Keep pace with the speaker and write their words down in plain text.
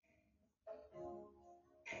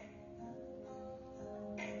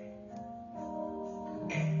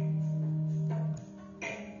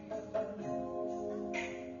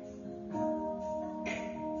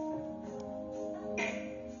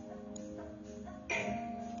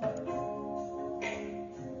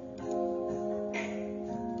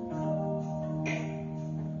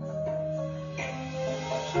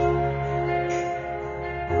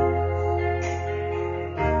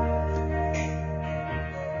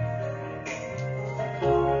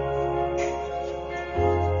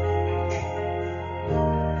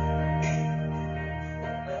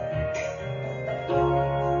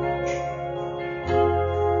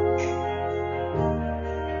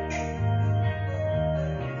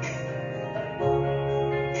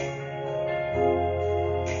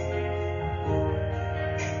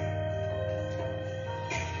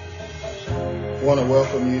want to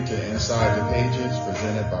welcome you to Inside the Pages,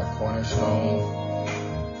 presented by Cornerstone.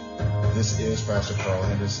 This is Pastor Carl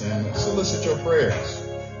Henderson. Solicit your prayers.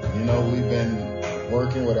 You know, we've been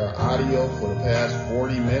working with our audio for the past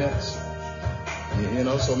 40 minutes. You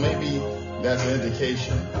know, so maybe that's an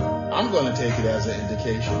indication. I'm going to take it as an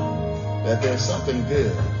indication that there's something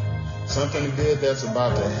good that's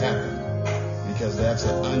about to happen, because that's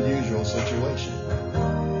an unusual situation.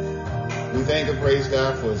 We thank and praise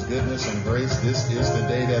God for his goodness and grace. This is the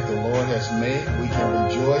day that the Lord has made. We can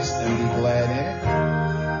rejoice and be glad in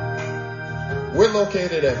it. We're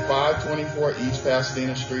located at 524 East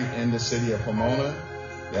Pasadena Street in the city of Pomona.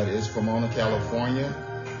 That is Pomona, California.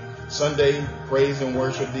 Sunday praise and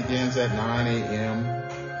worship begins at 9 a.m.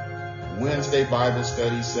 Wednesday Bible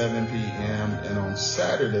study 7 p.m. And on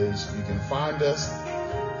Saturdays, you can find us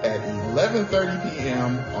at 11:30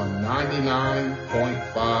 p.m. on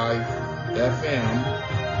 99.5 FM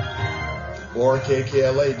or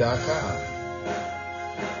KKLA.com.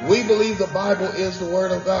 We believe the Bible is the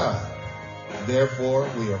Word of God. Therefore,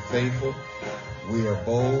 we are faithful. We are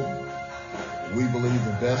bold. We believe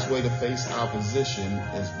the best way to face opposition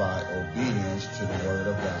is by obedience to the Word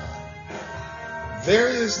of God. There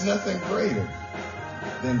is nothing greater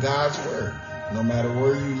than God's Word. No matter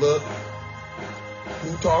where you look,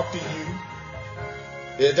 who talk to you,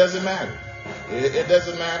 it doesn't matter. It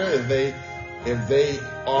doesn't matter if they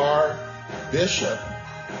are bishop,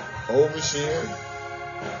 overseer,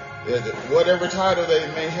 whatever title they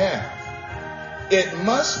may have. It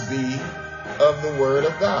must be of the Word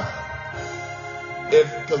of God.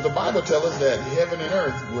 Because the Bible tells us that heaven and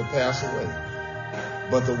earth will pass away,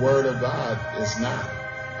 but the Word of God is not.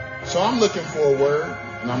 So I'm looking for a word,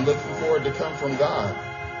 and I'm looking for it to come from God.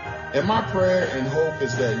 And my prayer and hope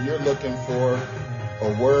is that you're looking for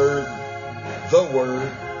a word, the Word,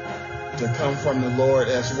 to come from the Lord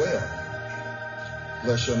as well.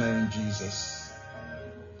 Bless your name, Jesus.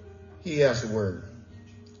 He has the Word.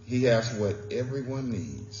 He has what everyone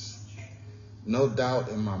needs. No doubt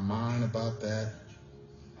in my mind about that.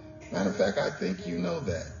 Matter of fact, I think you know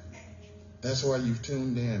that. That's why you've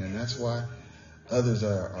tuned in, and that's why others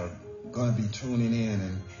are going to be tuning in.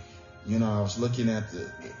 And, you know, I was looking at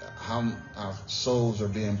how our souls are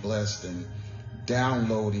being blessed and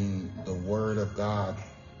downloading the Word of God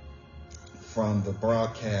from the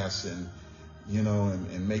broadcast, and, you know,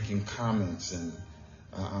 and making comments. And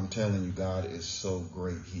I'm telling you, God is so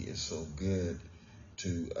great. He is so good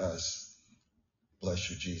to us. Bless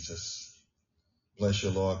you, Jesus. Bless you,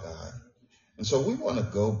 Lord God. And so we want to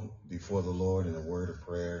go before the Lord in a word of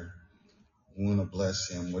prayer. We want to bless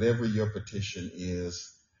him. Whatever your petition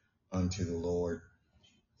is unto the Lord,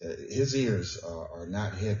 his ears are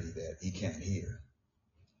not heavy that he can't hear.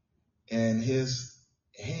 And his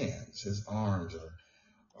hands, his arms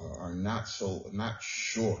are not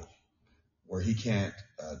short where he can't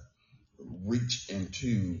reach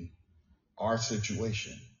into our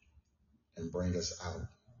situation and bring us out.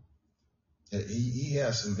 He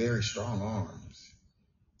has some very strong arms,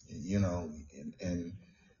 you know, and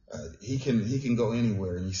he can go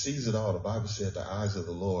anywhere, and he sees it all. The Bible said the eyes of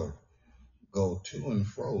the Lord go to and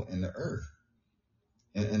fro in the earth.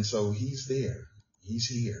 And so he's there. He's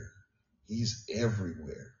here. He's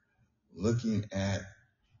everywhere, looking at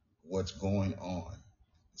what's going on.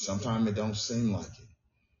 Sometimes it don't seem like it,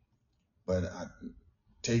 but I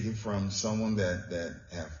take it from someone that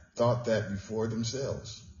have thought that before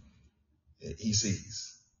themselves. He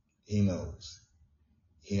sees, he knows,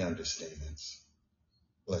 he understands.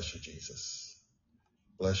 Bless you, Jesus.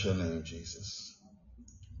 Bless your name, Jesus.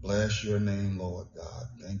 Bless your name, Lord God.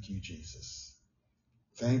 Thank you, Jesus.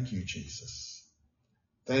 Thank you, Jesus.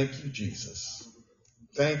 Thank you, Jesus.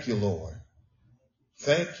 Thank you, Lord.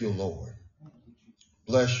 Thank you, Lord.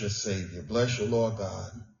 Bless your Savior. Bless your Lord God.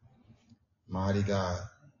 Mighty God.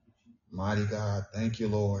 Mighty God. Thank you,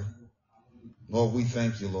 Lord. Lord, we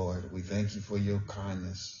thank you, Lord. We thank you for your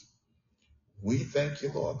kindness. We thank you,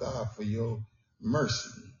 Lord God, for your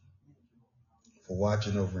mercy, for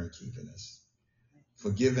watching over and keeping us,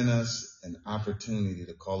 for giving us an opportunity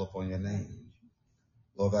to call upon your name.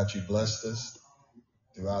 Lord God, you blessed us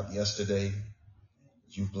throughout yesterday.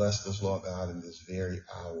 You blessed us, Lord God, in this very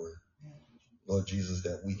hour. Lord Jesus,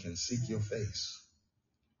 that we can seek your face.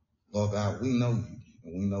 Lord God, we know you,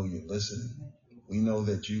 and we know you're listening. We know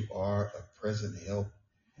that you are a present help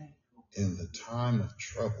in the time of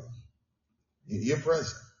trouble. You're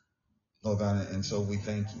present, Lord God, and so we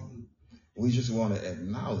thank you. We just want to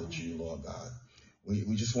acknowledge you, Lord God.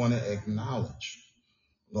 We just want to acknowledge,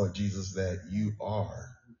 Lord Jesus, that you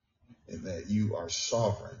are, and that you are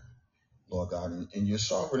sovereign, Lord God, and you're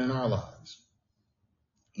sovereign in our lives.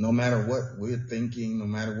 no matter what we're thinking, no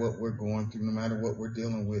matter what we're going through, no matter what we're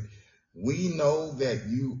dealing with, we know that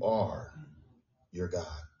you are your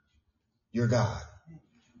God. Your God.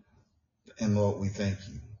 And Lord, we thank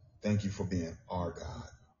you. Thank you for being our God.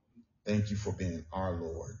 Thank you for being our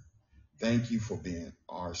Lord. Thank you for being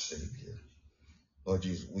our Savior. Lord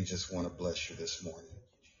Jesus, we just want to bless you this morning.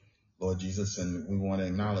 Lord Jesus, and we want to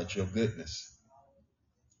acknowledge your goodness.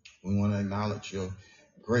 We want to acknowledge your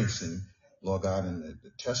grace and, Lord God, and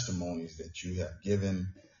the testimonies that you have given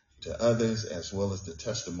to others, as well as the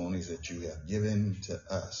testimonies that you have given to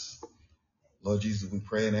us. Lord Jesus, we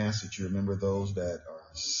pray and ask that you remember those that are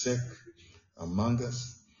sick among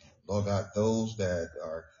us. Lord God, those that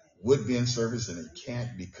would be in service and they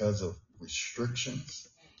can't because of restrictions.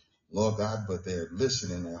 Lord God, but they're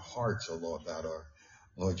listening, their hearts, oh Lord God,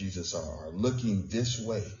 Lord Jesus, are looking this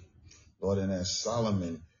way. Lord, and as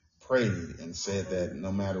Solomon prayed and said that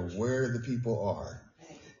no matter where the people are,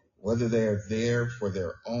 whether they're there for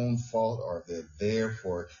their own fault or they're there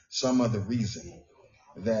for some other reason,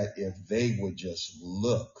 that if they would just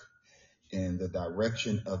look in the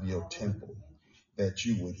direction of your temple, that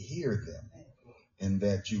you would hear them and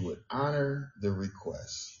that you would honor the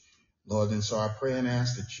request. Lord, and so I pray and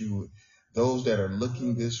ask that you would, those that are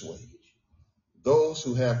looking this way, those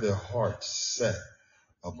who have their hearts set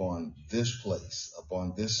upon this place,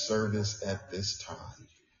 upon this service at this time,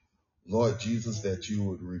 Lord Jesus, that you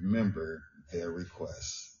would remember their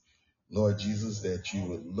requests. Lord Jesus, that you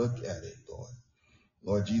would look at it, Lord.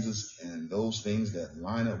 Lord Jesus, and those things that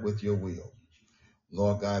line up with your will,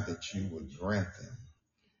 Lord God, that you would grant them.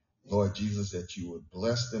 Lord Jesus, that you would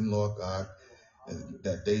bless them, Lord God, and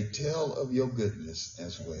that they tell of your goodness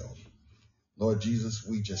as well. Lord Jesus,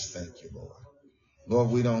 we just thank you, Lord. Lord,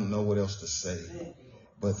 we don't know what else to say,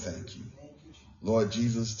 but thank you. Lord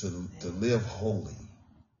Jesus, to live holy,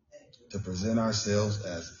 to present ourselves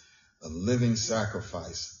as a living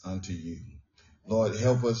sacrifice unto you. Lord,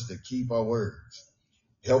 help us to keep our words.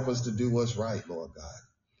 Help us to do what's right, Lord God.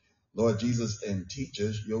 Lord Jesus, and teach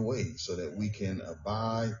us your ways so that we can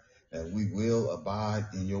abide, that we will abide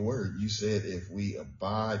in your word. You said if we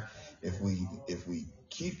abide, if we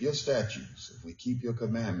keep your statutes, if we keep your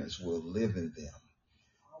commandments, we'll live in them.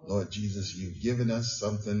 Lord Jesus, you've given us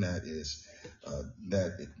something that is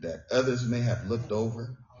that others may have looked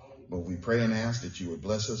over, but we pray and ask that you would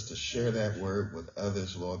bless us to share that word with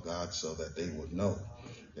others, Lord God, so that they would know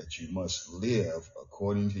that you must live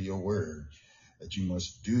according to your word, that you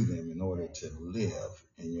must do them in order to live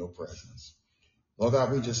in your presence. Lord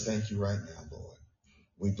God, we just thank you right now, Lord.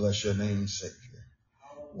 We bless your name, Savior.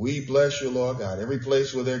 We bless you, Lord God, every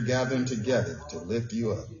place where they're gathering together to lift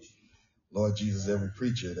you up. Lord Jesus, every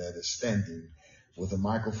preacher that is standing with a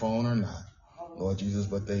microphone or not, Lord Jesus,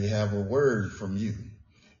 but they have a word from you.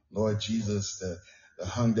 Lord Jesus, the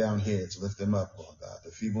hung down heads, lift them up, Lord God.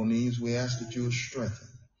 The feeble knees, we ask that you would strengthen.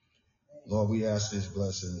 Lord, we ask these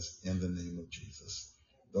blessings in the name of Jesus.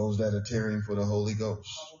 Those that are tarrying for the Holy Ghost,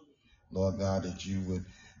 Lord God, that you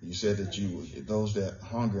said that you would, those that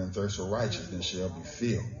hunger and thirst for righteousness shall be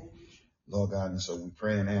filled. Lord God, and so we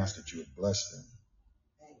pray and ask that you would bless them.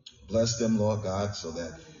 Bless them, Lord God, so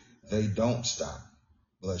that they don't stop.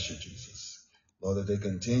 Bless you, Jesus. Lord, that they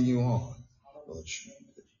continue on, Lord,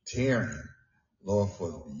 tearing, Lord,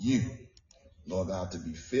 for you, Lord God, to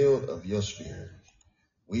be filled of your spirit.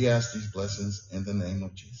 We ask these blessings in the name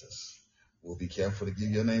of Jesus. We'll be careful to give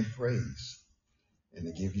your name praise and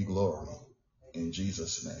to give you glory. In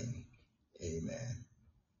Jesus' name, amen.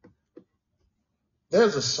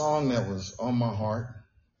 There's a song that was on my heart,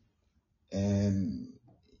 and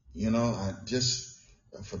I just,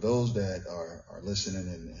 for those that are listening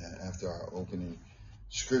and after our opening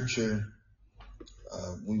scripture,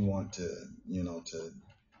 we want to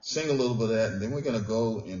sing a little bit of that, and then we're going to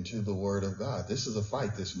go into the Word of God. This is a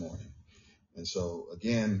fight this morning. And so,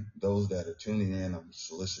 again, those that are tuning in, I'm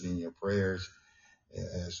soliciting your prayers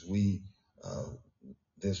as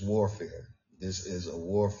there's warfare. This is a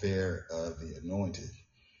warfare of the anointed.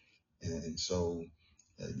 And so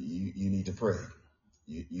you need to pray.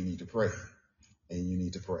 You need to pray. And you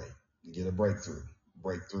need to pray to get a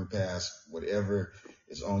breakthrough past whatever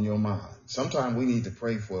is on your mind. Sometimes we need to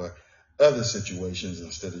pray for other situations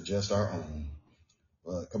instead of just our own.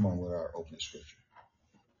 Come on with our opening scripture.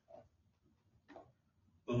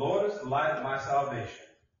 The Lord is the light of my salvation.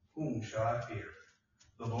 Whom shall I fear?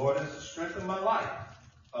 The Lord is the strength of my life.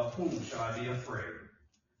 Of whom shall I be afraid?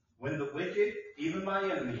 When the wicked, even my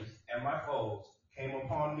enemies and my foes, came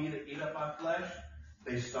upon me to eat up my flesh,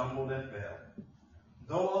 they stumbled and fell.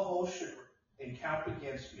 Though a host should encamp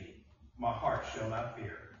against me, my heart shall not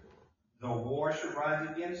fear. Though war should rise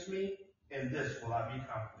against me, In this will I be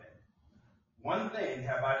confident. One thing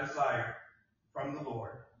have I desired from the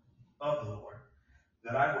Lord, of the Lord,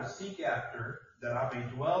 that I will seek after, that I may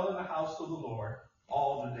dwell in the house of the Lord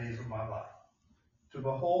all the days of my life, to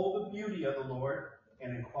behold the beauty of the Lord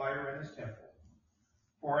and inquire in his temple.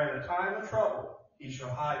 For in the time of trouble he shall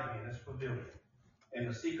hide me in his pavilion. In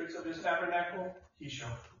the secrets of his tabernacle he shall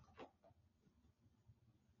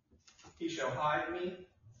hide me.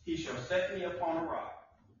 He shall set me upon a rock.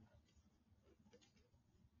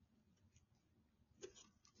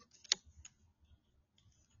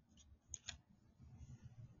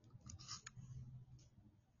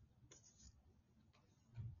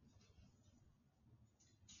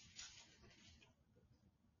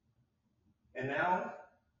 And now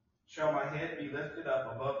shall my head be lifted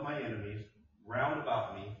up above my enemies round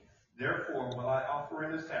about me. Therefore will I offer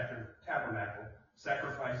in his tabernacle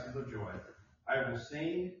sacrifices of joy. I will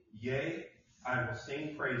sing, yea, I will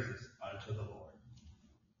sing praises unto the Lord.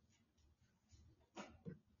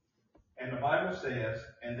 And the Bible says,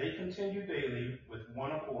 and they continued daily with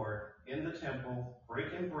one accord in the temple,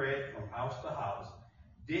 breaking bread from house to house,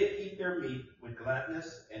 did eat their meat with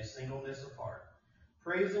gladness and singleness of heart,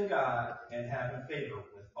 praising God and having favor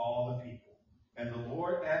with all the people. And the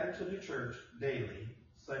Lord added to the church daily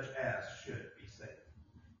such as should be saved.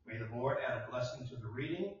 May the Lord add a blessing to the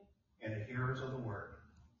reading and the hearers of the word.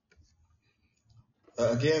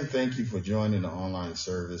 Again, thank you for joining the online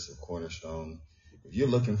service of Cornerstone. If you're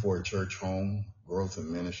looking for a church home, growth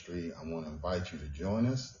and ministry, I want to invite you to join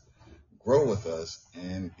us, grow with us,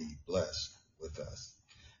 and be blessed with us.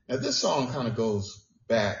 Now, this song kind of goes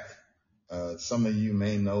back. Some of you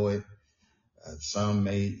may know it. Some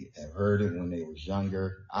may have heard it when they was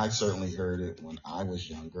younger. I certainly heard it when I was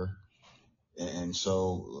younger. And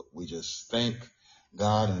so we just thank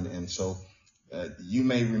God. And so you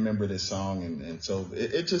may remember this song. And so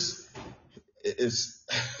it's,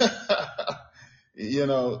 you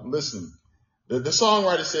know, listen, the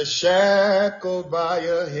songwriter says, shackled by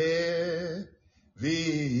a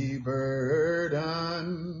heavy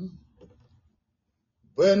burden,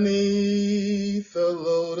 beneath a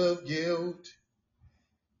load of guilt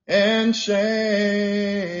and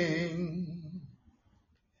shame,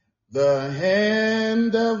 the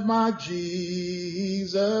hand of my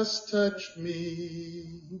Jesus touched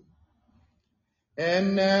me,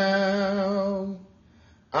 and now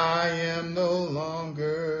I am no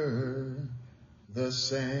longer the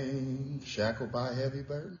same. Shackled by a heavy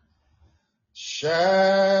burden,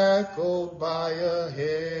 shackled by a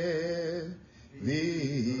heavy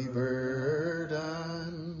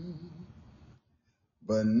burden,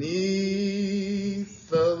 beneath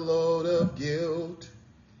the load of guilt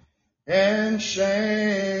and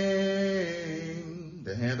shame.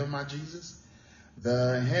 The hand of my Jesus,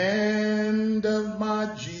 the hand of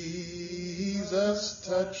my Jesus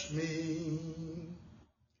touched me,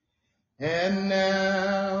 and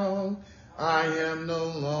now I am no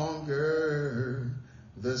longer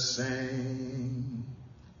the same.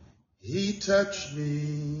 He touched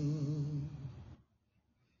me.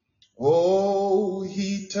 Oh,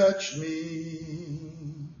 he touched me,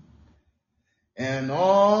 and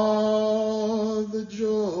all the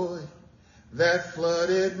joy that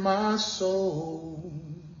flooded my soul.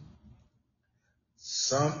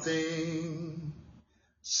 Something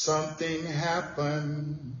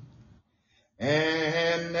happened,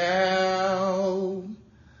 and now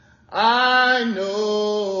I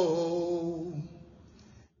know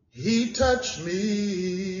he touched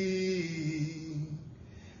me,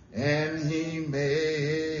 and he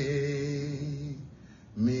made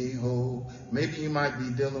me whole. Maybe you might be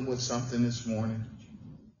dealing with something this morning.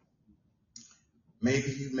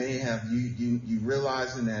 Maybe you may have you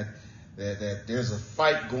realizing that there's a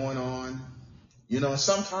fight going on. You know,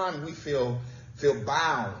 sometimes we feel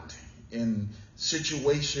bound in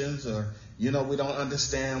situations, or you know, we don't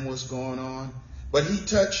understand what's going on. But he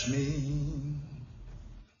touched me.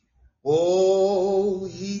 Oh,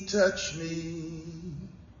 he touched me,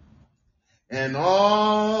 and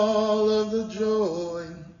all of the joy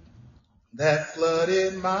that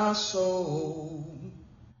flooded my soul.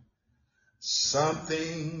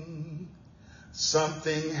 Something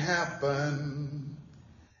happened,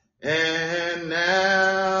 and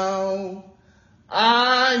now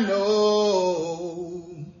I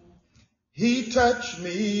know he touched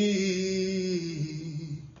me,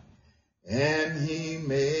 and he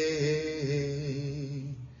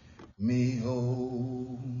made me whole.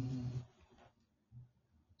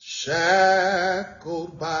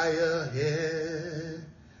 Shackled by a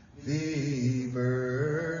heavy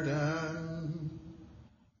burden,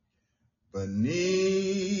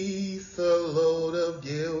 beneath a load of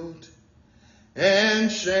guilt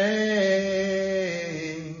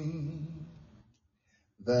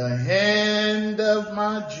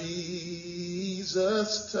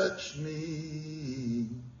Jesus touched me,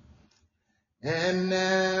 and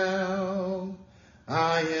now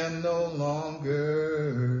I am no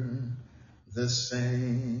longer the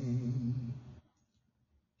same.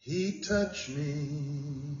 He touched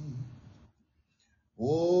me.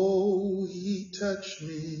 Oh, he touched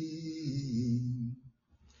me.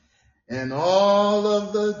 And all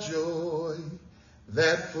of the joy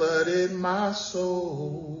that flooded my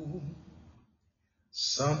soul,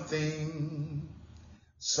 something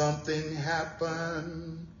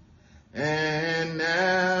happened, and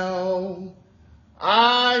now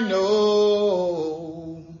I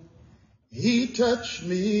know he touched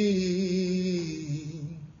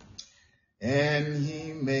me and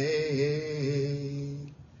he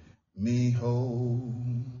made me whole.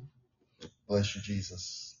 Bless you,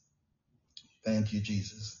 Jesus. Thank you,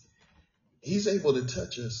 Jesus. He's able to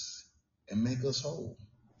touch us and make us whole.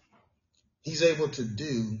 He's able to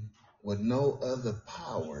do what no other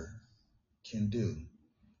power can do.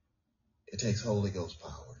 It takes Holy Ghost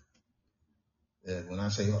power. When I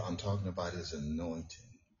say I'm talking about his anointing,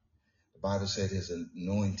 the Bible said his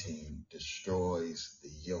anointing destroys the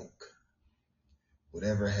yoke.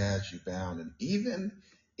 Whatever has you bound. And even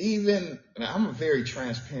I'm a very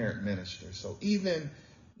transparent minister. So even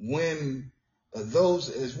when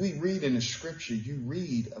as we read in the scripture, you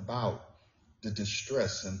read about the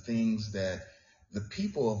distress and things that the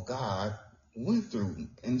people of God went through.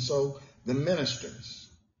 And so the ministers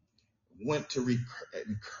went to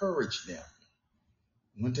encourage them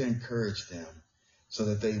so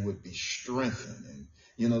that they would be strengthened. And,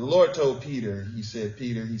 the Lord told Peter, he said,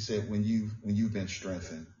 when you've been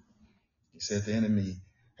strengthened, he said, the enemy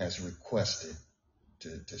has requested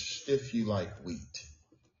to stiff you like wheat.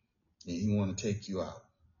 And he want to take you out.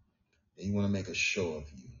 And he want to make a show of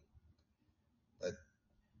you. But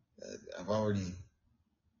I've already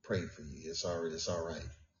prayed for you. It's all right.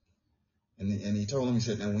 And he told him, he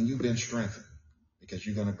said, now when you've been strengthened, because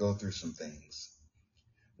you're going to go through some things,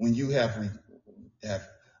 when you have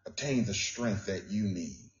obtained the strength that you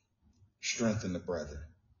need, strengthen the brother.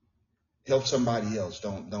 Help somebody else.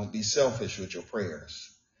 Don't be selfish with your prayers.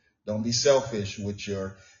 Don't be selfish with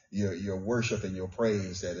your worship and your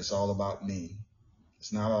praise, that it's all about me.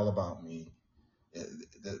 It's not all about me.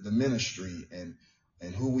 The ministry and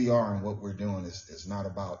who we are and what we're doing is not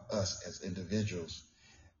about us as individuals,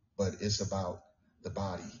 but it's about the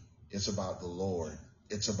body. It's about the Lord.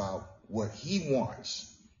 It's about what he wants,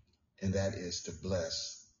 and that is to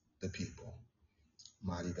bless the people.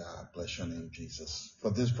 Mighty God, bless your name, Jesus.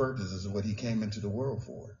 For this purpose is what he came into the world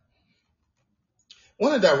for. I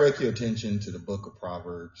want to direct your attention to the book of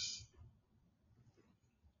Proverbs,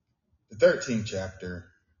 the 13th chapter.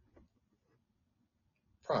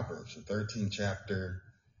 Proverbs, the 13th chapter,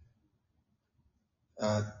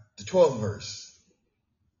 the 12th verse.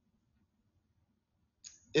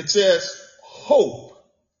 It says, hope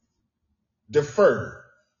deferred.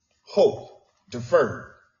 Hope deferred.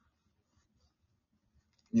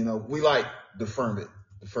 We like deferment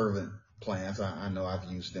plans. I know I've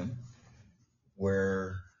used them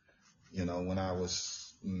where, when I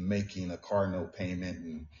was making a car note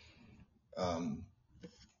payment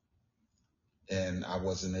and I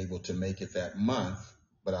wasn't able to make it that month,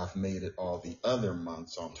 but I've made it all the other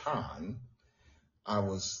months on time, I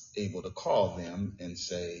was able to call them and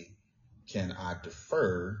say, can I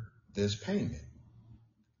defer this payment?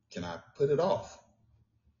 Can I put it off?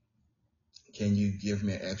 Can you give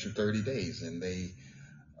me an extra 30 days? And they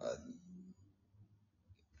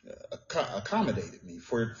accommodated me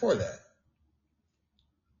for that.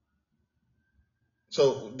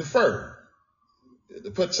 So deferred,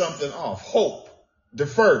 to put something off. Hope,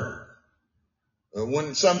 deferred,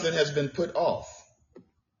 when something has been put off.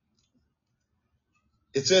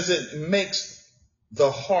 It says it makes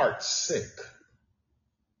the heart sick.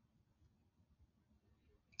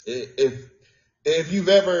 If you've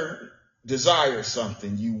ever desired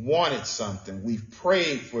something, you wanted something, we've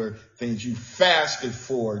prayed for things, you fasted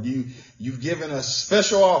for, you've given a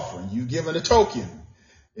special offering, you've given a token.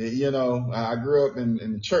 I grew up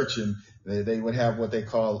in the church, and they would have what they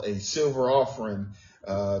call a silver offering,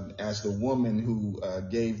 as the woman who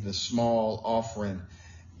gave the small offering,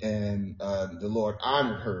 and the Lord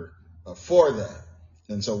honored her for that.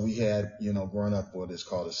 And so we had, growing up, what is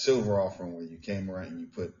called a silver offering, where you came around and you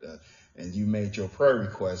put, and you made your prayer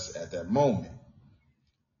requests at that moment.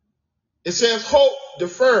 It says hope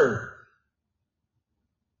deferred.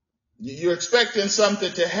 You're expecting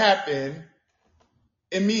something to happen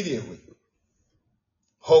immediately.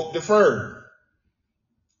 Hope deferred.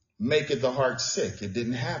 Make it the heart sick. It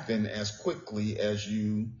didn't happen as quickly as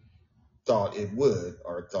you thought it would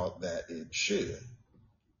or thought that it should.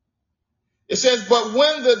 It says, but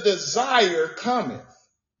when the desire cometh,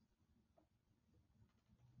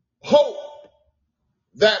 hope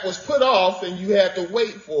that was put off and you had to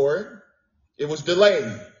wait for it, it was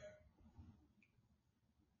delayed,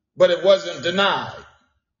 but it wasn't denied.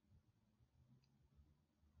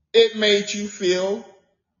 It made you feel,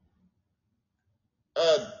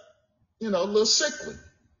 a little sickly,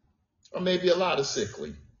 or maybe a lot of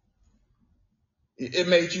sickly. It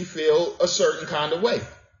made you feel a certain kind of way.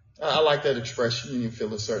 I like that expression, you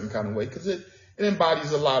feel a certain kind of way, because it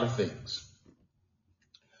embodies a lot of things.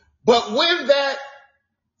 But when that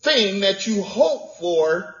thing that you hoped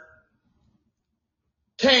for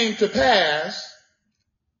came to pass,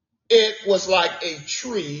 it was like a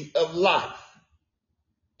tree of life.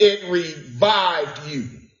 It revived you.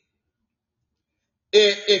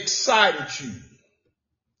 It excited you.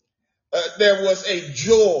 There was a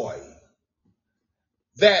joy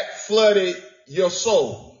that flooded your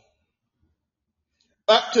soul.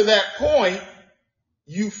 Up to that point,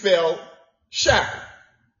 you felt shattered.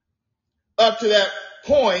 Up to that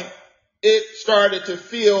point, it started to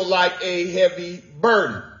feel like a heavy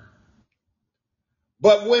burden.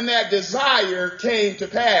 But when that desire came to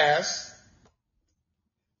pass,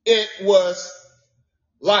 it was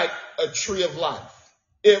like a tree of life.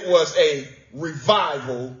 It was a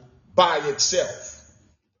revival by itself.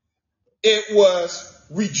 It was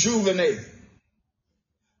rejuvenating.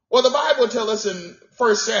 Well, the Bible tells us in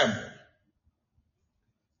 1 Samuel,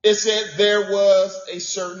 it said there was a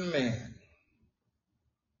certain man.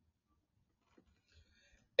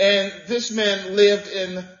 And this man lived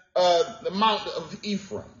in the mountain of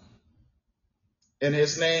Ephraim. And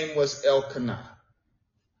his name was Elkanah.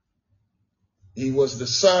 He was the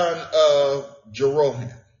son of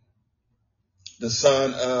Jeroham, the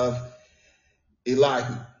son of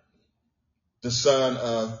Elihu, the son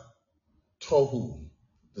of Tohu,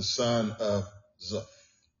 the son of Zuph,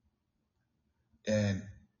 and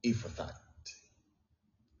Ephrathite.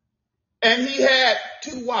 And he had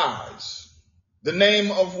two wives. The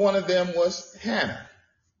name of one of them was Hannah,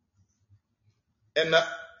 and the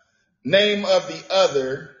name of the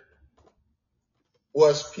other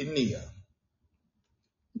was Peninnah.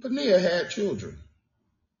 Peninnah had children,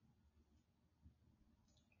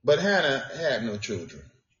 but Hannah had no children.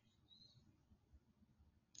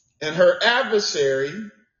 And her adversary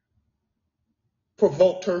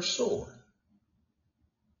provoked her sore,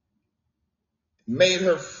 made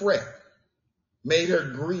her fret, made her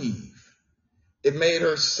grieve. It made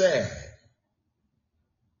her sad.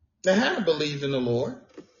 Now, Hannah believed in the Lord.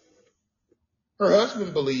 Her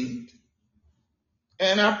husband believed.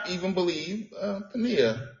 And I even believe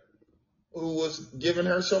Peninnah, who was giving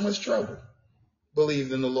her so much trouble,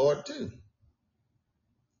 believed in the Lord too.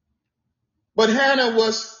 But Hannah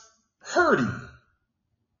was hurting.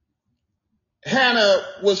 Hannah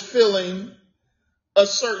was feeling a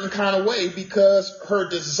certain kind of way because her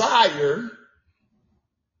desire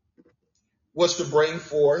was to bring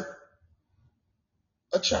forth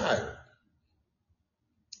a child.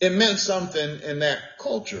 It meant something in that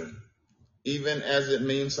culture, even as it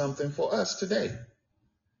means something for us today,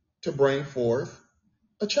 to bring forth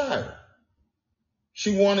a child.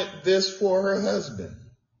 She wanted this for her husband.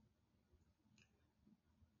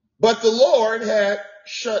 But the Lord had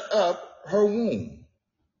shut up her womb.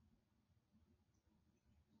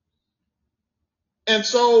 And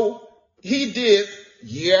so he did,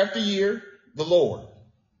 year after year, the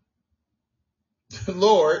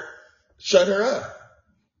Lord shut her up.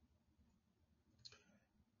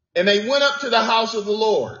 And they went up to the house of the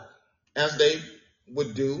Lord, as they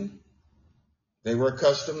would do. They were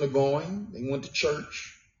accustomed to going. They went to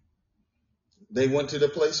church. They went to the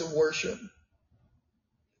place of worship.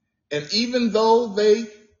 And even though they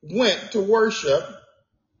went to worship,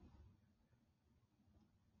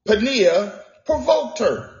 Peninnah provoked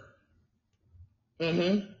her.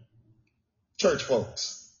 Church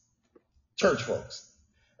folks.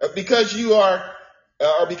 Because you are,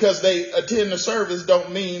 or because they attend the service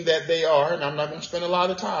don't mean that they are, and I'm not going to spend a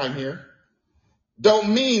lot of time here, don't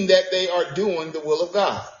mean that they are doing the will of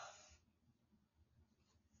God.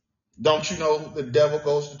 Don't you know the devil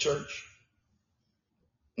goes to church?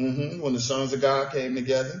 When the sons of God came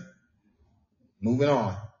together. Moving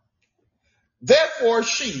on. Therefore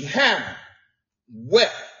she, Hannah,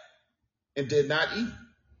 wept and did not eat.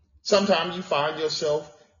 Sometimes you find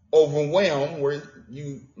yourself overwhelmed where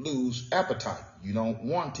you lose appetite. You don't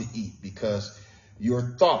want to eat because your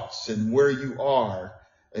thoughts and where you are,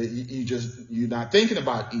 you're not thinking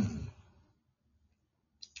about eating.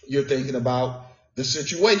 You're thinking about the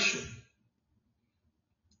situation.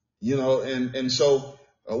 And so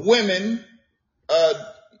women,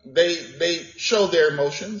 they show their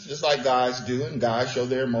emotions just like guys do, and guys show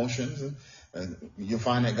their emotions, and you'll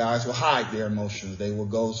find that guys will hide their emotions. They will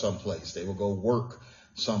go someplace. They will go work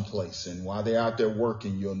someplace. And while they're out there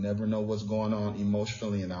working, you'll never know what's going on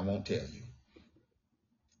emotionally, and I won't tell you.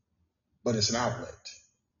 But it's an outlet.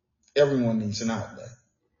 Everyone needs an outlet.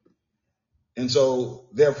 And so,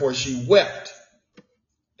 therefore, she wept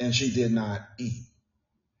and she did not eat.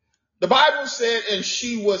 The Bible said, and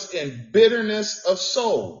she was in bitterness of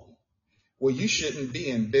soul. Well, you shouldn't be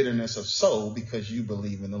in bitterness of soul because you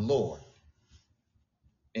believe in the Lord.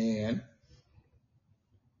 And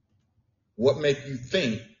what make you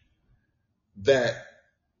think that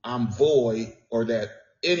I'm void or that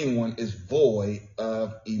anyone is void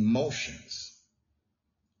of emotions?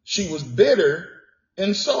 She was bitter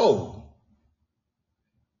in soul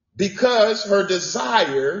because her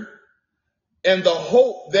desire and the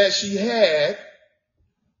hope that she had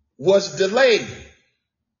was delayed.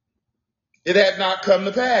 It had not come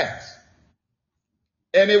to pass.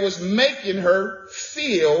 And it was making her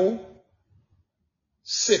feel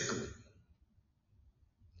sickly.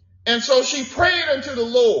 And so she prayed unto the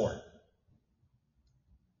Lord.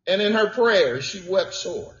 And in her prayer, she wept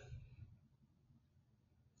sore.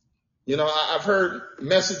 I've heard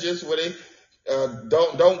messages where they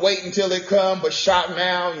don't wait until it come, but shout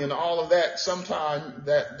now, all of that. Sometimes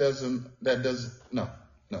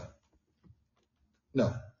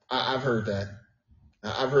no. I've heard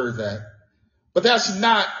that. But that's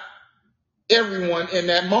not everyone in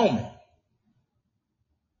that moment.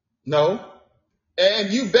 No.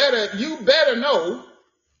 And you better know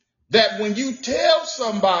that when you tell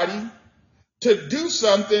somebody to do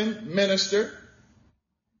something, minister,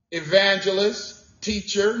 evangelist,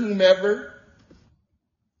 teacher, whomever,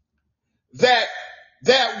 that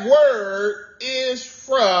word is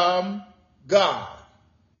from God.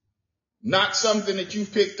 Not something that you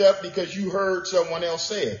picked up because you heard someone else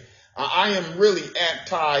say it. I am really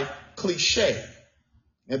anti-cliche.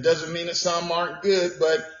 It doesn't mean that some aren't good,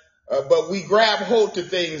 but we grab hold to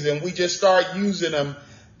things and we just start using them,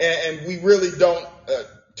 and we really don't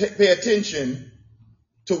pay attention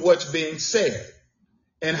to what's being said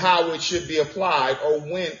and how it should be applied or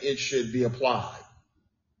when it should be applied.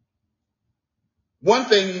 One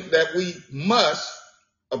thing that we must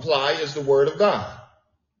apply is the word of God.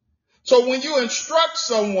 So when you instruct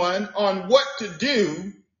someone on what to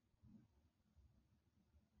do,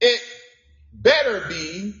 it better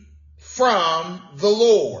be from the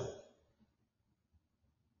Lord.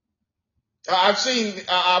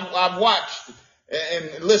 I've watched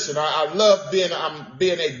and listen. I love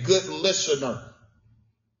being a good listener.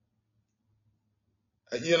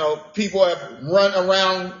 People have run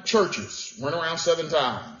around churches, run around 7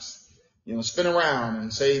 times, spin around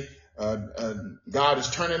and say, God is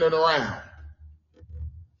turning it around.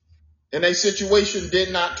 And a situation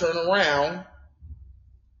did not turn around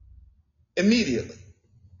immediately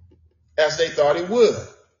as they thought it would.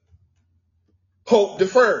 Hope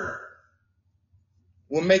deferred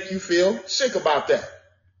will make you feel sick about that.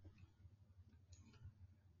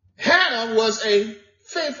 Hannah was a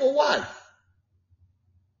faithful wife.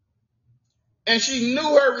 And she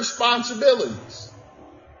knew her responsibilities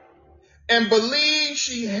and believed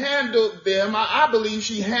she handled them. I believe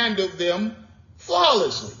she handled them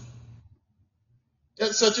flawlessly.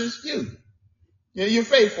 Such as you. You're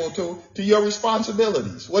faithful to your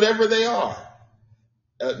responsibilities, whatever they are.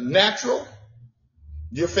 Natural.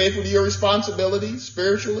 You're faithful to your responsibilities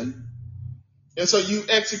spiritually. And so you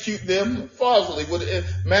execute them flawlessly.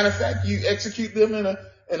 Matter of fact, you execute them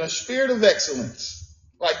in a spirit of excellence,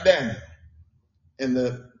 like Daniel and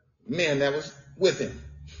the men that was with him.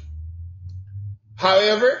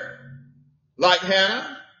 However, like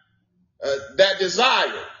Hannah, that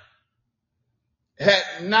desire had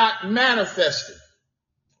not manifested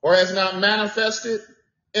or has not manifested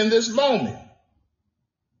in this moment.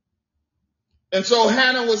 And so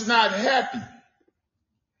Hannah was not happy.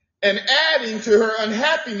 And adding to her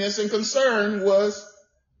unhappiness and concern was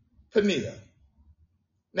Peninnah.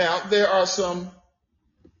 Now, there are some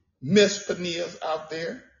Miss Peninnahs out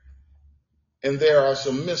there, and there are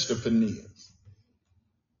some Mr. Peninnahs.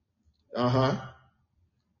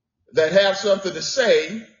 That have something to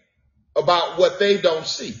say about what they don't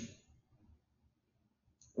see,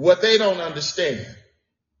 what they don't understand,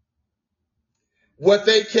 what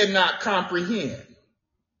they cannot comprehend.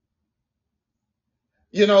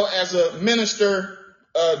 As a minister,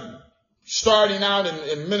 starting out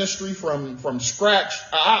in ministry from scratch,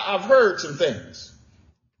 I've heard some things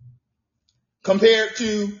compared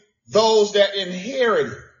to those that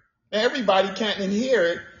inherited. Now, everybody can't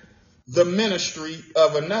inherit the ministry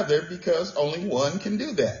of another, because only one can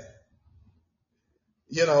do that.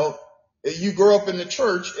 You know, you grow up in the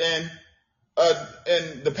church and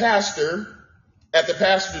the pastor, at the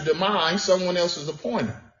pastor's demise, someone else is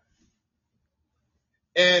appointed.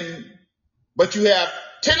 But you have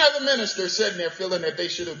 10 other ministers sitting there feeling that they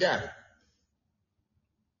should have got it.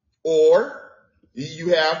 Or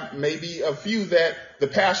you have maybe a few that the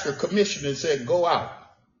pastor commissioned and said, go out.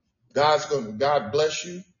 God bless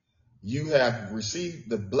you. You have received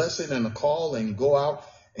the blessing and the call, and go out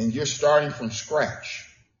and you're starting from scratch.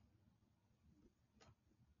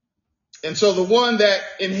 And so the one that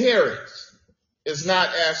inherits is not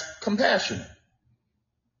as compassionate,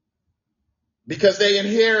 because they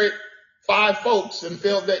inherit 5 folks and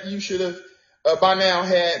felt that you should have by now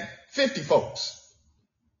had 50 folks.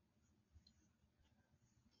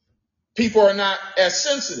 People are not as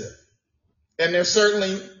sensitive, and they're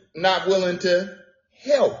certainly not willing to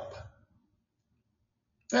help.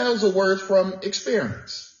 Now, those are words from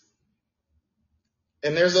experience.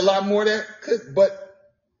 And there's a lot more that could, but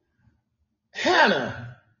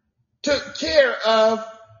Hannah took care of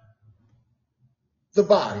the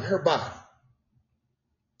body, her body.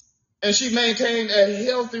 And she maintained a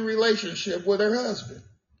healthy relationship with her husband.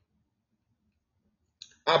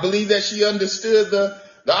 I believe that she understood the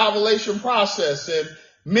ovulation process and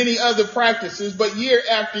many other practices, but year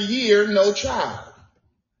after year, no child,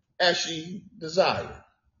 as she desired.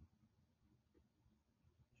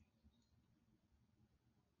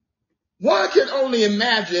 One can only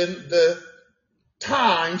imagine the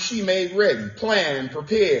time she made ready, planned,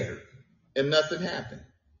 prepared, and nothing happened.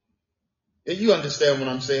 You understand what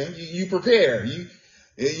I'm saying? You prepare. You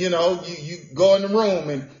go in the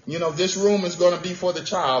room, and this room is going to be for the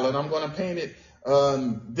child, and I'm going to paint it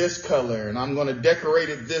this color, and I'm going to decorate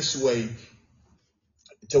it this way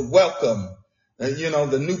to welcome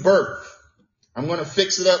the new birth. I'm going to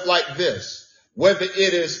fix it up like this. Whether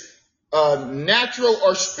it is natural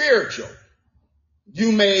or spiritual,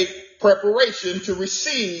 you made preparation to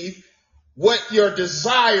receive what your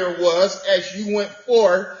desire was as you went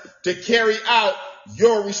forth to carry out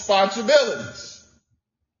your responsibilities.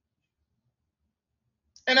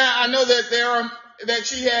 And I know that that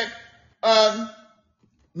she had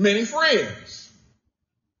many friends.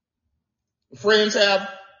 Friends have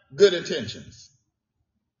good intentions.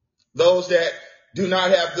 Those that do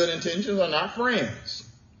not have good intentions are not friends.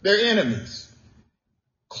 They're enemies,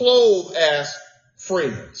 clothed as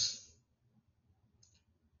friends.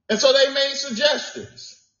 And so they made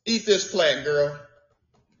suggestions. Eat this plant, girl.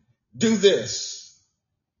 Do this.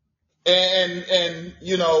 And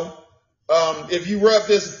if you rub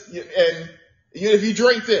this and if you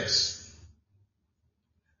drink this.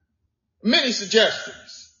 Many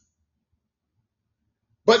suggestions.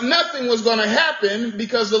 But nothing was going to happen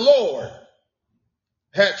because the Lord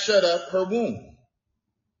had shut up her womb.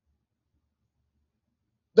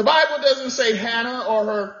 The Bible doesn't say Hannah or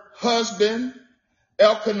her husband,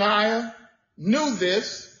 Elkanah, knew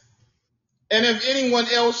this. And if anyone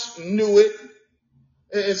else knew it,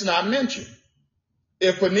 it's not mentioned.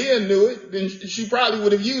 If Peninnah knew it, then she probably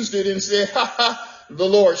would have used it and said, ha ha, the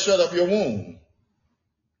Lord shut up your womb,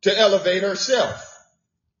 to elevate herself.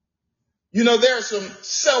 There are some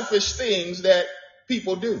selfish things that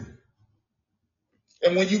people do.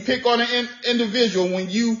 And when you pick on an individual, when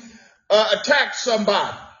you attack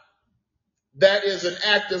somebody, that is an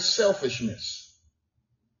act of selfishness.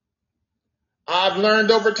 I've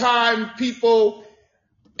learned over time, people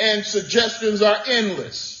and suggestions are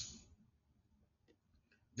endless.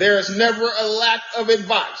 There is never a lack of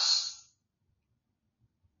advice.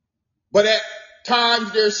 But at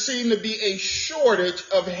times there seems to be a shortage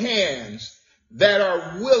of hands that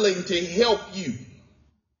are willing to help you.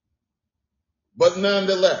 But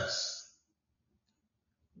nonetheless,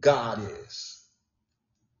 God is.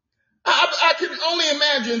 I can only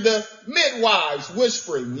imagine the midwives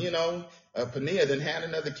whispering, Peninnah didn't have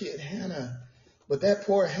another kid, Hannah. But that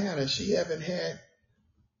poor Hannah, she haven't had.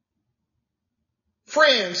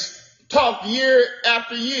 Friends talked year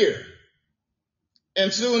after year.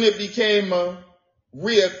 And soon it became a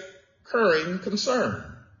reoccurring concern.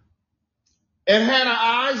 In Hannah's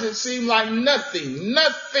eyes, it seemed like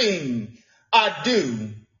nothing I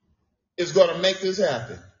do is going to make this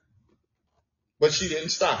happen. But she didn't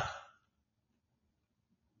stop.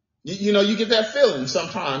 You get that feeling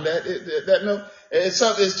sometimes it's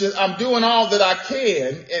just, I'm doing all that I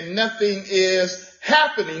can and nothing is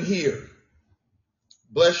happening here.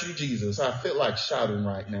 Bless you, Jesus. I feel like shouting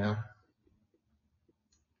right now.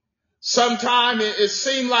 Sometimes it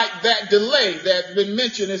seemed like that delay that's been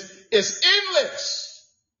mentioned is endless.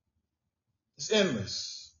 It's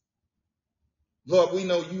endless. Lord, we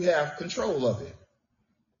know you have control of it.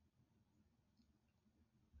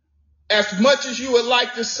 As much as you would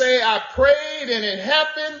like to say, I prayed and it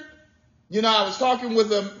happened. You know, I was talking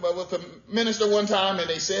with a minister one time and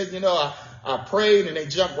they said, I prayed and they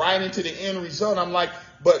jumped right into the end result. I'm like,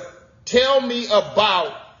 but tell me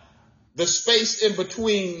about the space in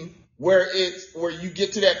between where you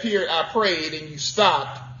get to that period, I prayed and you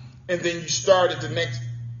stopped and then you started the next.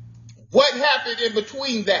 What happened in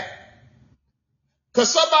between that?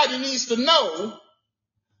 Because somebody needs to know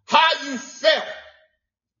how you felt.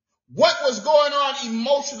 What was going on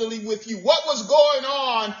emotionally with you? What was going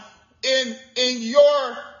on in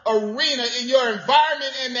your arena, in your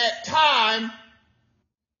environment in that time,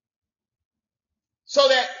 so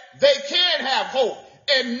that they can have hope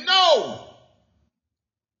and know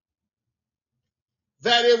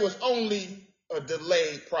that it was only a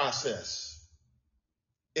delayed process.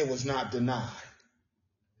 It was not denied.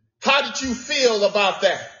 How did you feel about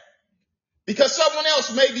that? Because someone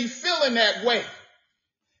else may be feeling that way.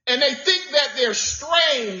 And they think that they're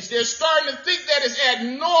strange. They're starting to think that it's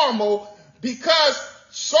abnormal because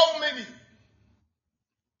so many.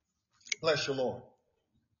 Bless your Lord.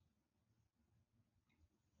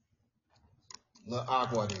 Little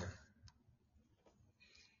agua there.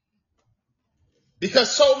 Because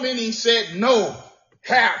so many said, no,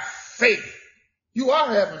 have faith. You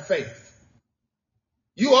are having faith.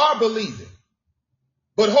 You are believing.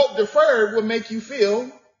 But hope deferred will make you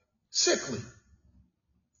feel sickly.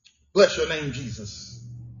 Bless your name, Jesus.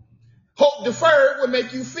 Hope deferred will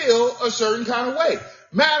make you feel a certain kind of way.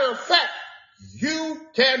 Matter of fact, you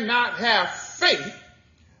cannot have faith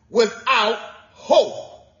without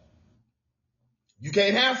hope. You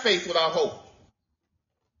can't have faith without hope.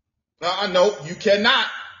 No, you cannot.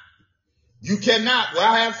 You cannot. Well,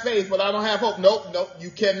 I have faith, but I don't have hope. Nope.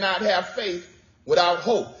 You cannot have faith without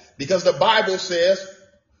hope. Because the Bible says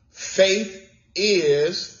faith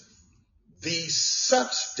is the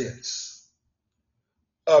substance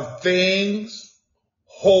of things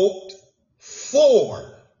hoped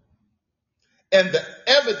for and the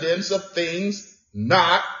evidence of things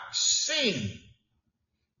not seen.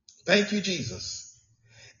 Thank you, Jesus.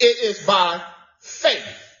 It is by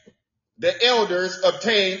faith the elders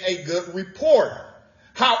obtain a good report.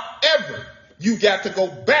 However, you got to go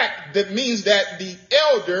back. That means that the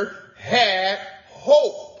elder had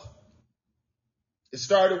hope. It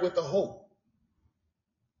started with the hope.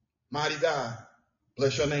 Mighty God,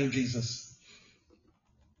 bless your name, Jesus.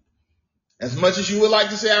 As much as you would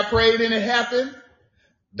like to say, I prayed and it happened,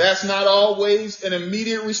 that's not always an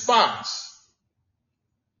immediate response.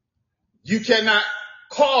 You cannot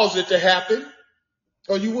cause it to happen,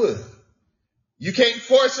 or you would. You can't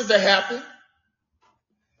force it to happen.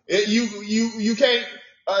 You can't,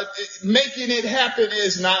 making it happen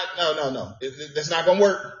is not, no. That's not going to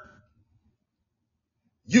work.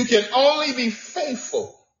 You can only be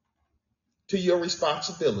faithful to your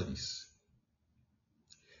responsibilities.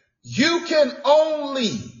 You can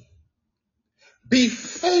only be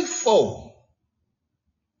faithful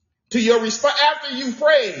to your response after you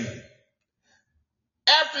prayed,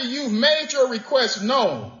 after you've made your request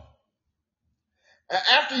known,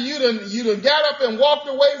 after you done got up and walked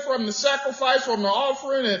away from the sacrifice, from the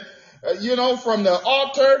offering, and from the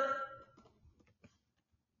altar.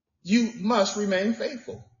 You must remain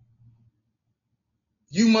faithful.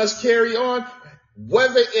 You must carry on,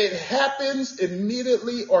 whether it happens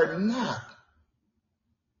immediately or not.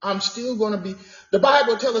 I'm still going to be. The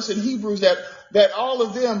Bible tells us in Hebrews that all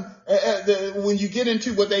of them, when you get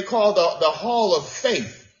into what they call the hall of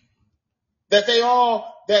faith,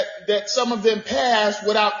 that some of them passed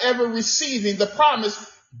without ever receiving the promise,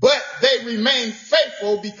 but they remain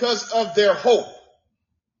faithful because of their hope.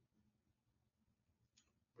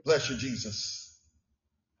 Bless you, Jesus.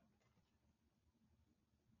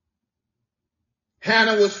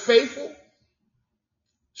 Hannah was faithful.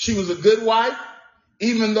 She was a good wife,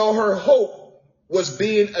 even though her hope was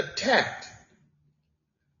being attacked.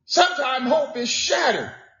 Sometimes hope is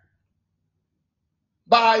shattered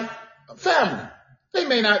by family. They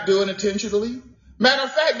may not do it intentionally. Matter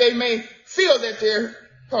of fact, they may feel that they're,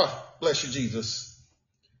 bless you, Jesus,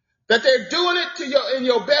 that they're doing it in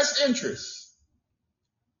your best interest.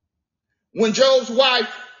 When Job's wife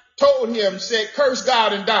told him, said, curse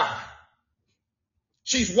God and die.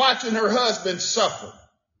 She's watching her husband suffer,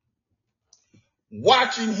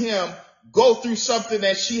 watching him go through something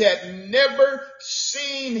that she had never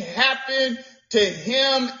seen happen to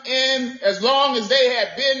him in as long as they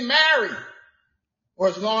had been married, or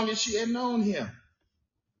as long as she had known him.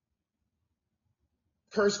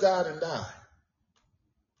 Curse God and die.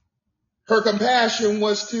 Her compassion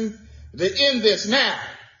was to to end this now.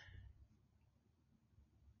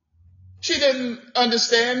 She didn't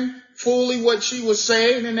understand fully what she was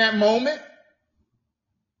saying in that moment.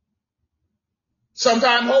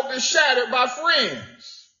 Sometimes hope is shattered by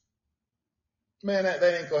friends. Man, that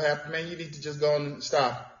ain't gonna happen, man. You need to just go and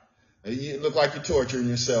stop. You look like you're torturing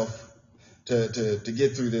yourself to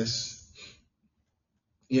get through this.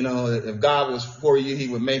 You know, if God was for you, he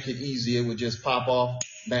would make it easy. It would just pop off,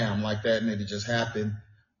 bam, like that, and it would just happen.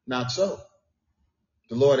 Not so.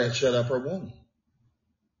 The Lord had shut up her womb.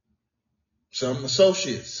 Some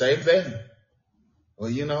associates, same thing. Well,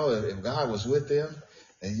 you know, if God was with them,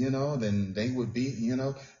 and, you know, then they would be, you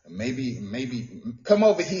know, maybe come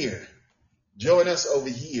over here. Join us over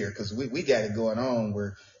here, because we got it going on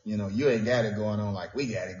where, you know, you ain't got it going on like we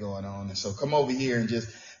got it going on. And so come over here and just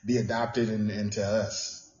be adopted into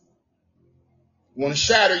us. Want to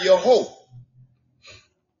shatter your hope.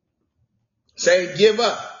 Say, give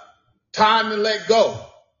up. Time to let go.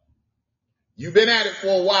 You've been at it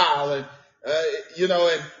for a while, and, you know,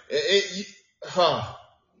 and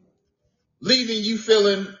leaving you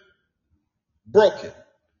feeling broken.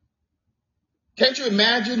 Can't you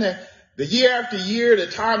imagine that the year after year, the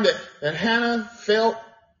time that Hannah felt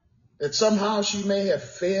that somehow she may have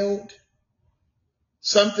failed,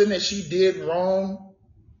 something that she did wrong,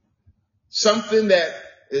 something that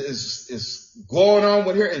is going on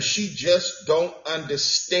with her, and she just don't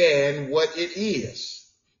understand what it is.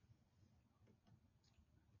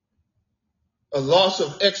 A loss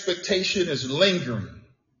of expectation is lingering.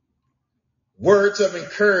 Words of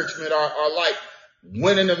encouragement are like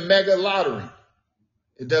winning a mega lottery.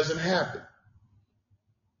 It doesn't happen.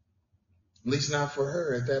 At least not for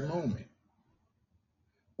her at that moment.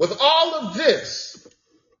 With all of this,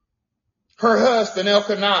 her husband,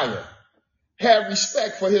 Elkanah, had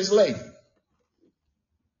respect for his lady.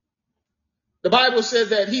 The Bible said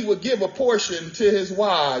that he would give a portion to his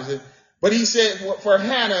wives, but he said for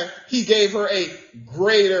Hannah, he gave her a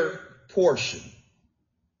greater portion.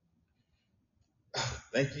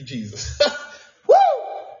 Thank you, Jesus. Woo!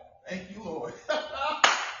 Thank you, Lord.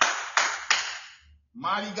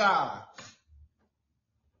 Mighty God.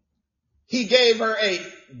 He gave her a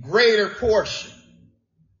greater portion.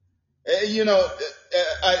 You know,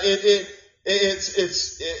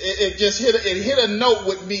 it just hit a note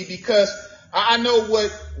with me, because I know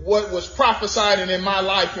what was prophesied in my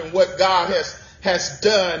life and what God has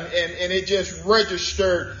done, and it just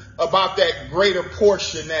registered about that greater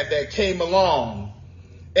portion that came along.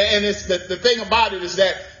 And it's the thing about it is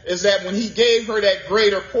that when he gave her that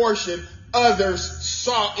greater portion, others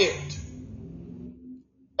saw it.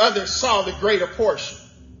 Others saw the greater portion.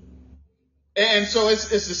 And so it's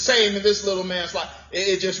the same in this little man's life.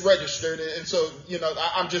 It just registered. And so, you know,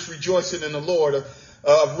 I'm just rejoicing in the Lord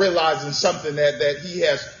of realizing something that he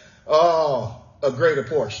has, a greater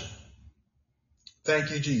portion. Thank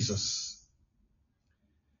you, Jesus.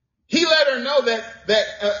 He let her know that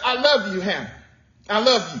I love you, Hannah. I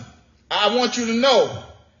love you. I want you to know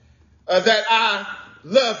that I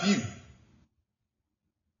love you.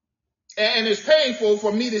 And it's painful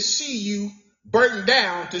for me to see you burdened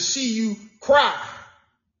down, to see you cry.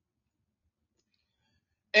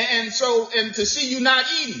 And to see you not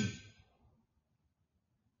eating.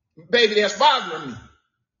 Baby, that's bothering me.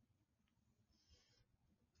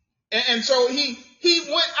 And so he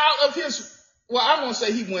went out of his, well, I won't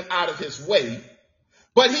say he went out of his way,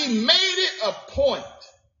 but he made it a point.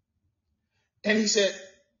 And he said,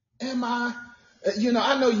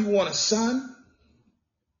 I know you want a son.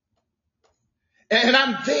 And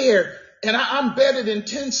I'm there, and I'm better than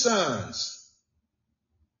 10 sons.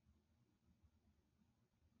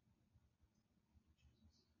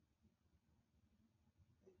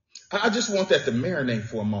 I just want that to marinate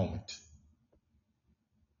for a moment.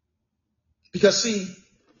 Because see,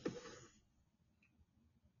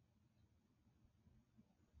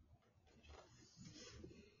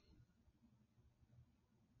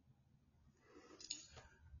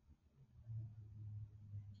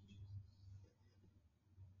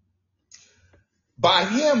 by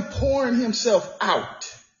him pouring himself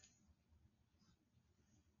out,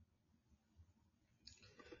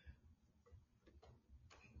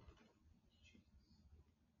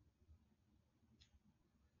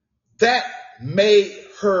 that made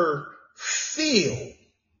her feel.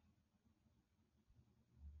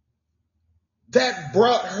 That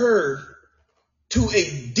brought her to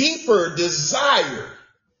a deeper desire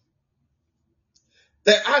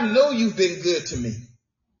that I know you've been good to me.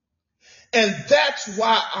 And that's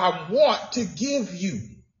why I want to give you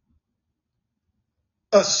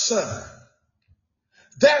a son.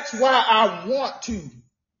 That's why I want to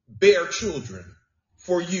bear children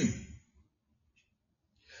for you.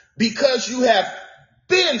 because you have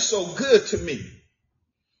been so good to me.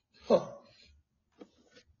 Huh.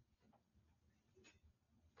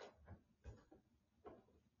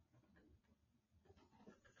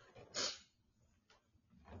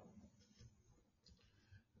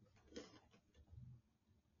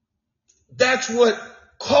 That's what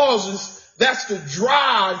causes, that's the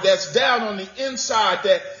drive that's down on the inside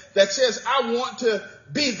that says, I want to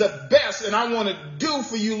be the best and I want to do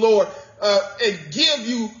for you, Lord, and give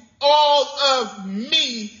you all of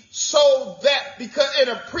me so that, because in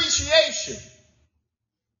appreciation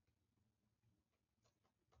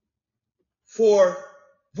for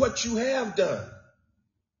what you have done.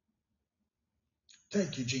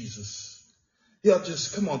 Thank you, Jesus. Y'all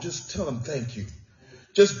just, come on, just tell him thank you.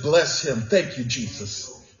 Just bless him. Thank you,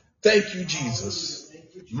 Jesus. Thank you, Jesus.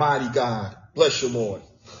 Mighty God. Bless you, Lord.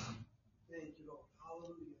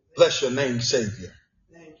 Bless your name, Savior.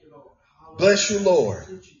 Bless you, Lord.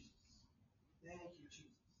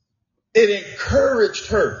 It encouraged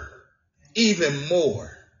her even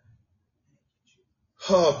more.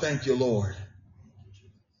 Oh, thank you, Lord.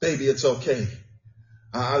 Baby, it's okay.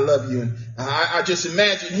 I love you. And I just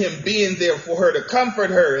imagine him being there for her to comfort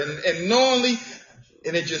her and knowingly,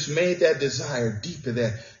 and it just made that desire deeper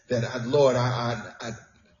that Lord,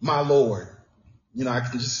 my Lord. You know, I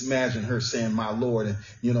can just imagine her saying, my Lord. And,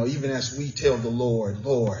 you know, even as we tell the Lord,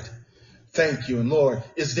 Lord, thank you. And Lord,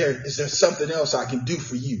 is there something else I can do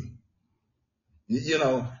for you? You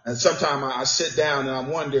know, and sometimes I sit down and I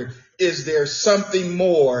wonder, is there something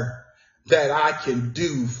more that I can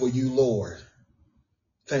do for you, Lord?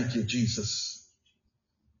 Thank you, Jesus.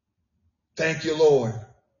 Thank you, Lord.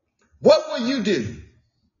 What will you do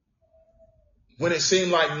when it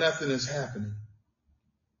seems like nothing is happening?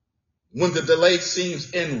 When the delay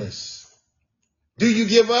seems endless? Do you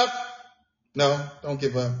give up? No, don't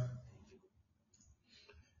give up.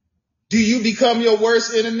 Do you become your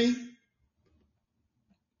worst enemy?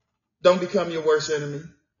 Don't become your worst enemy.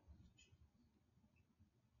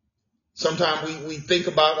 Sometimes we think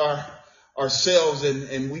about ourselves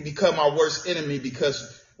and we become our worst enemy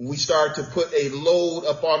because we start to put a load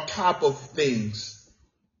up on top of things.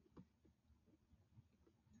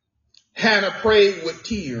 Hannah prayed with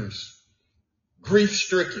tears,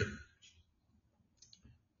 grief-stricken,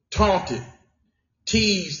 taunted,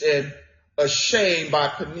 teased, and ashamed by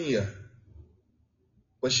Peninnah.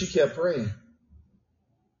 But she kept praying.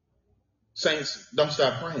 Saints, don't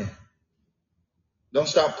stop praying. Don't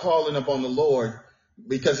stop calling upon the Lord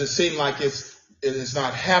because it seems like it's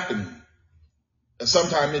not happening.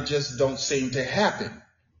 Sometimes it just don't seem to happen.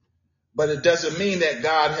 But it doesn't mean that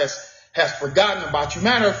God has forgotten about you.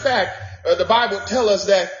 Matter of fact, the Bible tells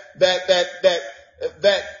us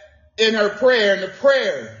that in her prayer, in the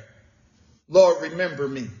prayer, Lord, remember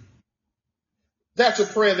me. That's a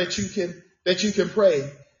prayer that you can pray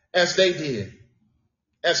as they did,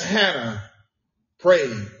 as Hannah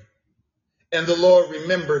prayed, and the Lord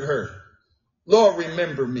remembered her. Lord,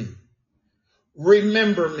 remember me.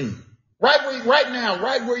 Remember me. Right now,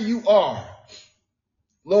 right where you are.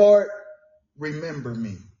 Lord, remember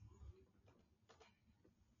me.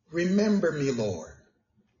 Remember me, Lord.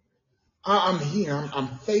 I'm here. I'm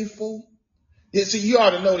faithful. Yeah, see, you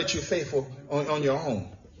ought to know that you're faithful on your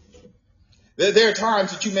own. There are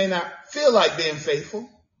times that you may not feel like being faithful.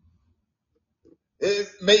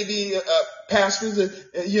 Maybe pastors,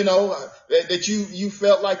 that you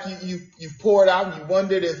felt like you poured out and you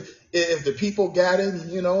wondered if the people got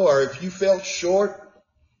it, or if you felt short.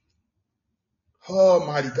 Oh,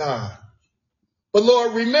 mighty God. But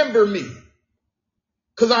Lord, remember me,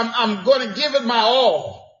 because I'm going to give it my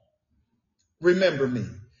all. Remember me.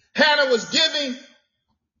 Hannah was giving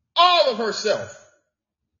all of herself.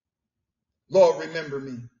 Lord, remember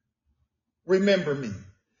me. Remember me.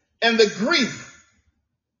 And the grief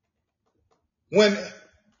when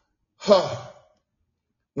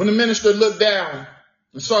the minister looked down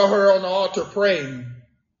and saw her on the altar praying,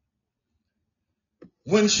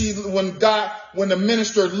 when the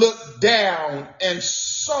minister looked down and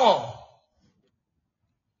saw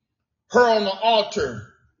her on the altar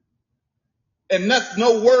and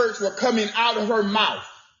no words were coming out of her mouth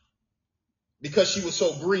because she was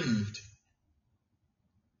so grieved.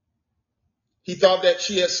 He thought that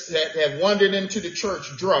she had wandered into the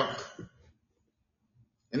church drunk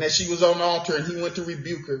and that she was on the altar, and he went to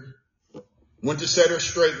rebuke her, went to set her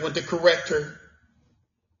straight, went to correct her.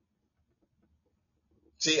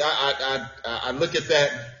 See, I look at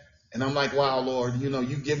that and I'm like, wow, Lord,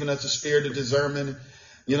 you've given us a spirit of discernment.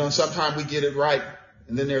 Sometimes we get it right,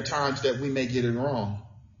 and then there are times that we may get it wrong.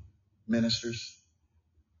 Ministers.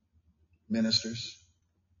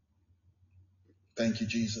 Thank you,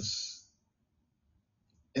 Jesus.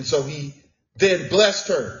 And so he then blessed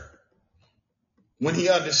her when he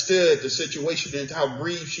understood the situation and how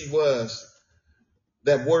grieved she was,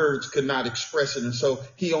 that words could not express it. And so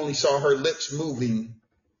he only saw her lips moving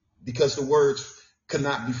because the words could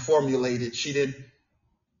not be formulated. She didn't.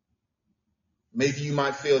 Maybe you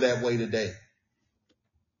might feel that way today.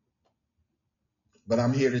 But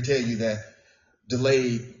I'm here to tell you that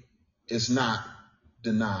delayed is not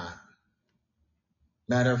denied.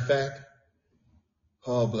 Matter of fact,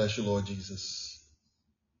 oh, bless you, Lord Jesus.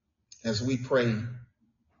 As we pray,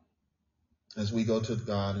 as we go to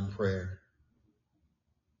God in prayer,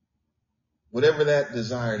 whatever that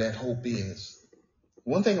desire, that hope is,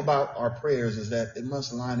 one thing about our prayers is that it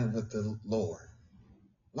must line up with the Lord,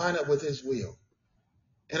 line up with his will.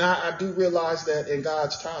 And I do realize that in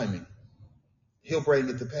God's timing, he'll bring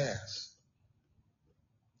it to pass.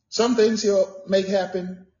 Some things he'll make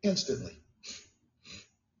happen instantly.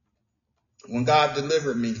 When God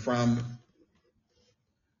delivered me from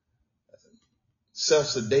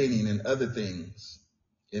self-sedating and other things,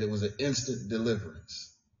 it was an instant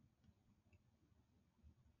deliverance.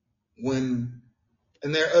 And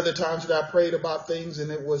there are other times that I prayed about things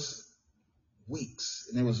and it was weeks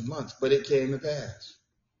and it was months, but it came to pass.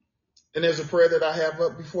 And there's a prayer that I have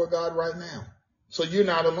up before God right now. So you're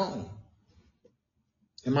not alone.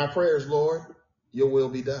 And my prayer is, Lord, your will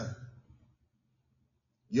be done.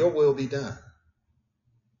 Your will be done.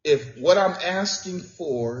 If what I'm asking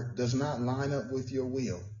for does not line up with your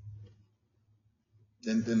will,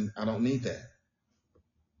 then I don't need that.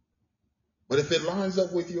 But if it lines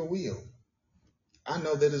up with your will, I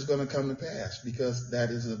know that it's going to come to pass because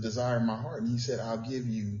that is a desire in my heart. And he said, I'll give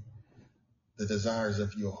you the desires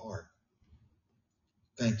of your heart.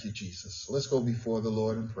 Thank you, Jesus. Let's go before the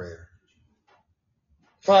Lord in prayer.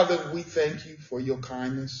 Father, we thank you for your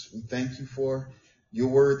kindness. We thank you for your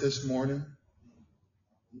word this morning.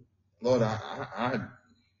 Lord,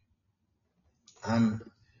 I'm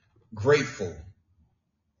grateful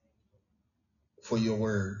for your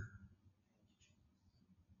word.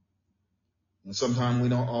 And sometimes we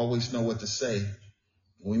don't always know what to say.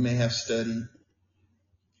 We may have studied.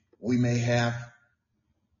 We may have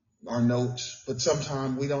our notes, but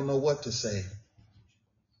sometimes we don't know what to say.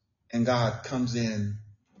 And God comes in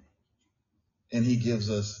and he gives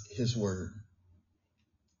us his word.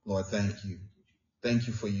 Lord, thank you. Thank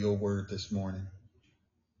you for your word this morning.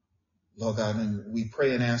 Lord God, and we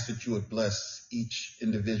pray and ask that you would bless each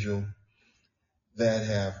individual that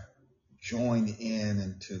have joined in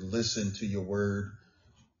and to listen to your word,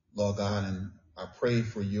 Lord God, and I pray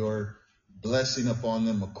for your blessing upon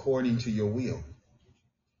them according to your will.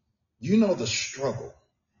 You know the struggle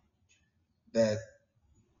that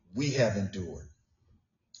we have endured,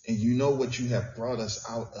 and you know what you have brought us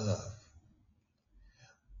out of,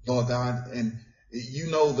 Lord God, and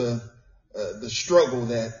you know the struggle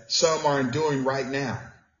that some are enduring right now.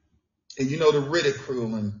 And you know the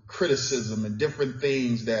ridicule and criticism and different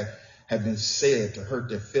things that have been said to hurt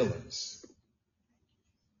their feelings.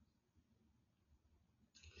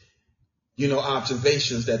 You know,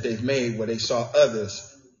 observations that they've made where they saw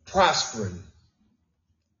others prospering,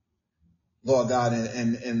 Lord God,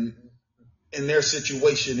 and in their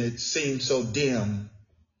situation, it seemed so dim.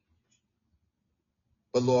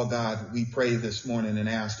 But Lord God, we pray this morning and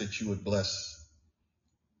ask that you would bless.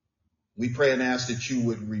 We pray and ask that you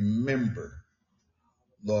would remember,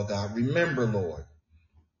 Lord God. Remember, Lord.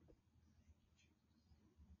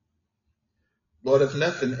 Lord, if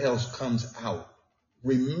nothing else comes out,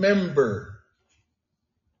 remember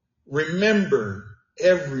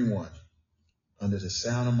everyone under the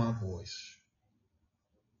sound of my voice.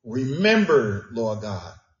 Remember, Lord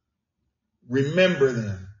God. Remember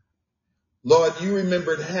them. Lord, you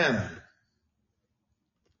remembered Hannah.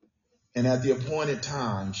 And at the appointed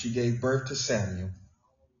time, she gave birth to Samuel.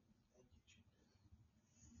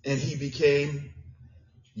 And he became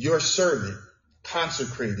your servant,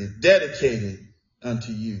 consecrated, dedicated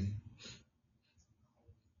unto you.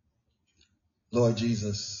 Lord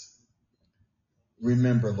Jesus,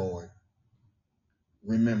 remember, Lord.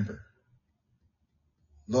 Remember.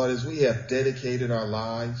 Lord, as we have dedicated our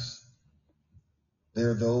lives, there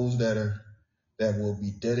are those that will be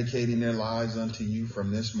dedicating their lives unto you from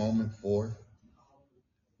this moment forth.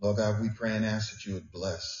 Lord God, we pray and ask that you would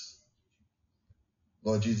bless.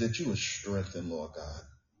 Lord Jesus, that you would strengthen, Lord God.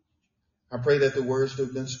 I pray that the words that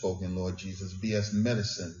have been spoken, Lord Jesus, be as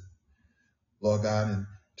medicine, Lord God, and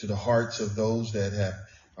to the hearts of those that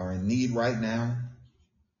are in need right now.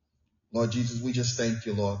 Lord Jesus, we just thank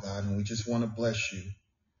you, Lord God, and we just want to bless you,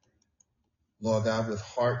 Lord God, with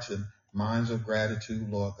hearts and minds of gratitude,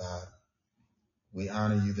 Lord God. We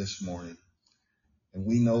honor you this morning. And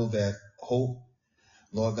we know that hope,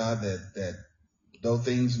 Lord God, that though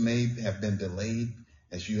things may have been delayed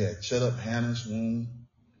as you had shut up Hannah's womb,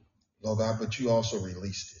 Lord God, but you also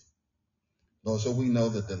released it. Lord, so we know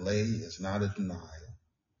that delay is not a denial.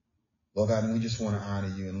 Lord God, and we just want to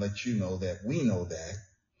honor you and let you know that we know that.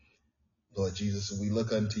 Lord Jesus, we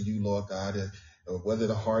look unto you, Lord God, whether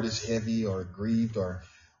the heart is heavy or grieved or,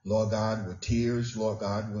 Lord God, with tears, Lord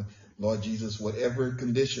God, with, Lord Jesus, whatever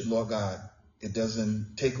condition, Lord God, it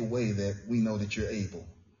doesn't take away that we know that you're able.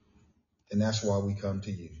 And that's why we come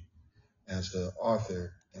to you as the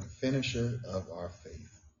author and finisher of our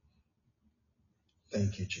faith.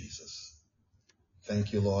 Thank you, Jesus.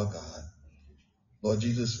 Thank you, Lord God. Lord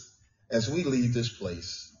Jesus, as we leave this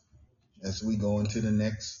place, as we go into the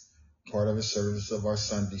next part of the service of our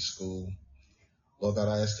Sunday school, Lord God,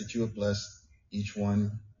 I ask that you would bless each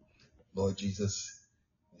one, Lord Jesus,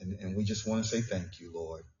 and we just want to say thank you,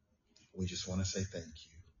 Lord. We just want to say thank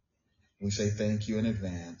you. We say thank you in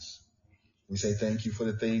advance. We say thank you for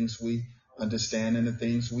the things we understand and the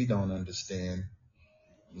things we don't understand.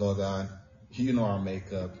 Lord God, you know our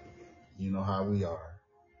makeup. You know how we are.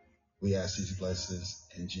 We ask these blessings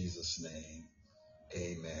in Jesus' name.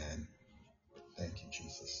 Amen. Thank you,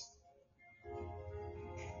 Jesus.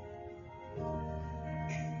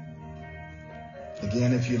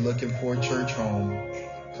 Again, if you're looking for a church home,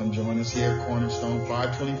 come join us here at Cornerstone,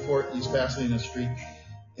 524 East Pasadena Street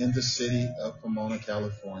in the city of Pomona,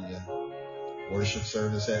 California. Worship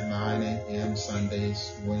service at 9 a.m.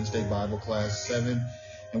 Sundays, Wednesday Bible class 7.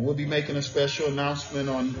 And we'll be making a special announcement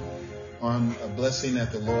on a blessing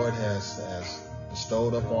that the Lord has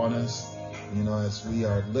bestowed upon us, you know, as we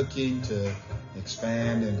are looking to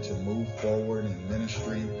expand and to move forward in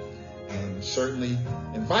ministry. And certainly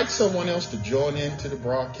invite someone else to join into the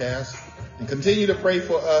broadcast and continue to pray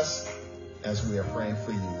for us as we are praying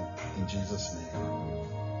for you in Jesus' name.